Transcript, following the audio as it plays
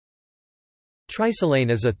Trisilane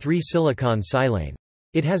is a 3-silicon silane.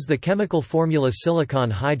 It has the chemical formula silicon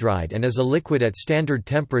hydride and is a liquid at standard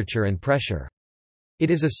temperature and pressure. It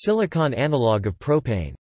is a silicon analog of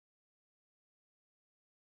propane.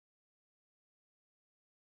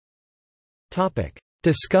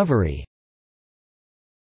 Discovery.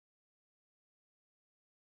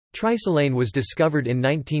 Trisilane was discovered in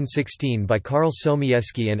 1916 by Karl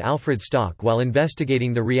Somieski and Alfred Stock while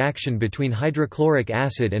investigating the reaction between hydrochloric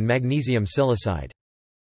acid and magnesium silicide.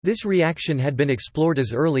 This reaction had been explored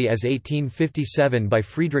as early as 1857 by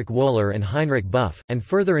Friedrich Wöhler and Heinrich Buff, and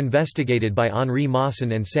further investigated by Henri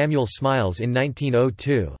Moissan and Samuel Smiles in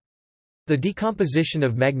 1902. The decomposition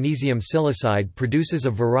of magnesium silicide produces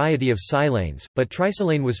a variety of silanes, but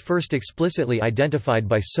trisilane was first explicitly identified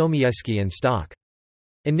by Somieski and Stock.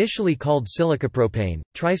 Initially called silicapropane,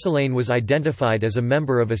 trisilane was identified as a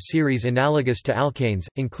member of a series analogous to alkanes,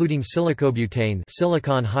 including silicobutane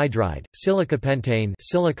silicon hydride, silicapentane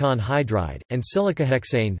silicon hydride, and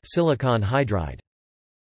silicahexane silicon hydride.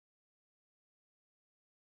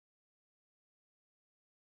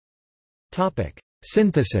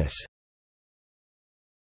 Synthesis.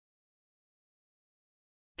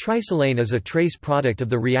 Trisilane is a trace product of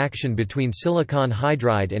the reaction between silicon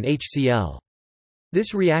hydride and HCl.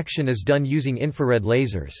 This reaction is done using infrared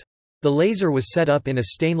lasers. The laser was set up in a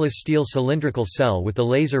stainless steel cylindrical cell with the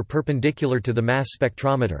laser perpendicular to the mass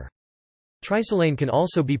spectrometer. Trisilane can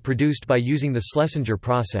also be produced by using the Schlesinger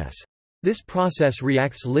process. This process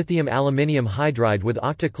reacts lithium aluminium hydride with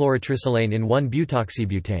octachlorotrisilane in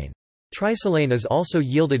 1-butoxybutane. Trisilane is also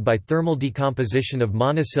yielded by thermal decomposition of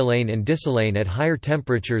monosilane and disilane at higher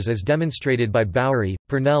temperatures as demonstrated by Bowery,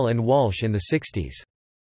 Purnell and Walsh in the 60s.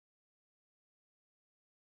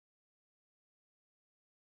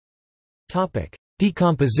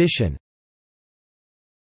 Decomposition.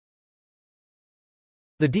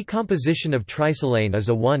 The decomposition of trisilane is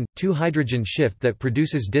a 1,2-hydrogen shift that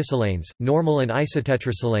produces disilanes, normal and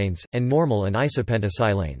isotetrasilanes, and normal and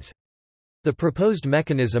isopentasilanes. The proposed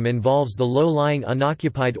mechanism involves the low-lying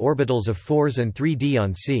unoccupied orbitals of 4s and 3d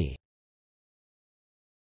on C.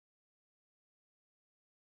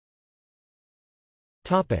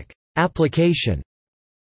 Application.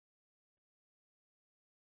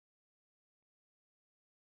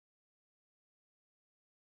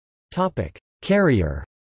 Carrier.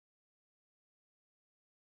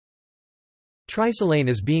 Trisilane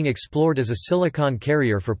is being explored as a silicon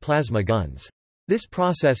carrier for plasma guns. This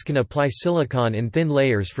process can apply silicon in thin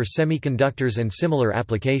layers for semiconductors and similar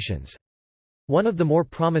applications. One of the more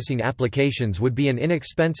promising applications would be an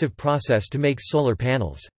inexpensive process to make solar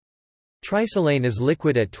panels. Trisilane is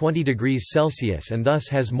liquid at 20 degrees Celsius and thus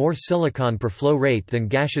has more silicon per flow rate than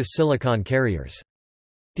gaseous silicon carriers.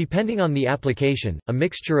 Depending on the application, a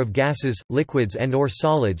mixture of gases, liquids and/or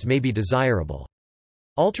solids may be desirable.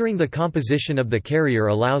 Altering the composition of the carrier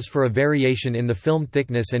allows for a variation in the film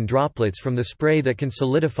thickness and droplets from the spray that can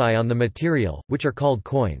solidify on the material, which are called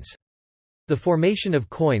coins. The formation of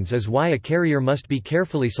coins is why a carrier must be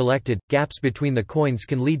carefully selected. Gaps between the coins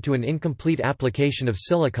can lead to an incomplete application of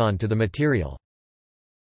silicon to the material.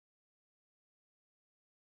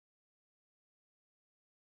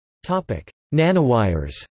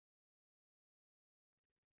 Nanowires.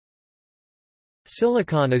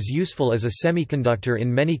 Silicon is useful as a semiconductor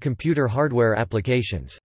in many computer hardware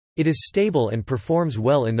applications. It is stable and performs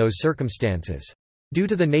well in those circumstances. Due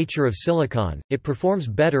to the nature of silicon, it performs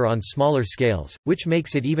better on smaller scales, which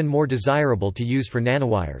makes it even more desirable to use for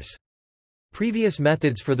nanowires. Previous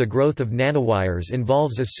methods for the growth of nanowires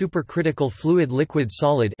involves a supercritical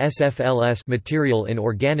fluid-liquid-solid (SFLS) material in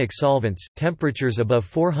organic solvents, temperatures above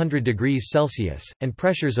 400 degrees Celsius, and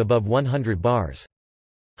pressures above 100 bars.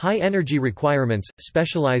 High energy requirements,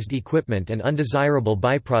 specialized equipment and undesirable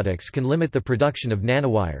byproducts can limit the production of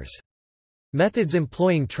nanowires. Methods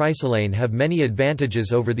employing trisilane have many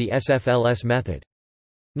advantages over the SFLS method.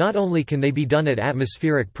 Not only can they be done at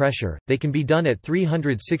atmospheric pressure, they can be done at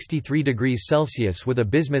 363 degrees Celsius with a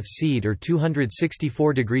bismuth seed or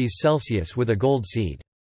 264 degrees Celsius with a gold seed.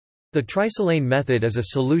 The trisilane method is a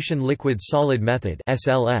solution liquid-solid method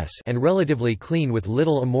 (SLS) and relatively clean with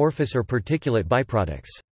little amorphous or particulate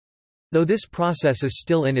byproducts. Though this process is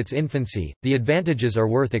still in its infancy, the advantages are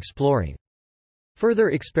worth exploring.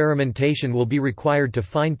 Further experimentation will be required to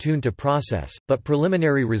fine-tune the process, but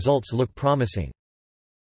preliminary results look promising.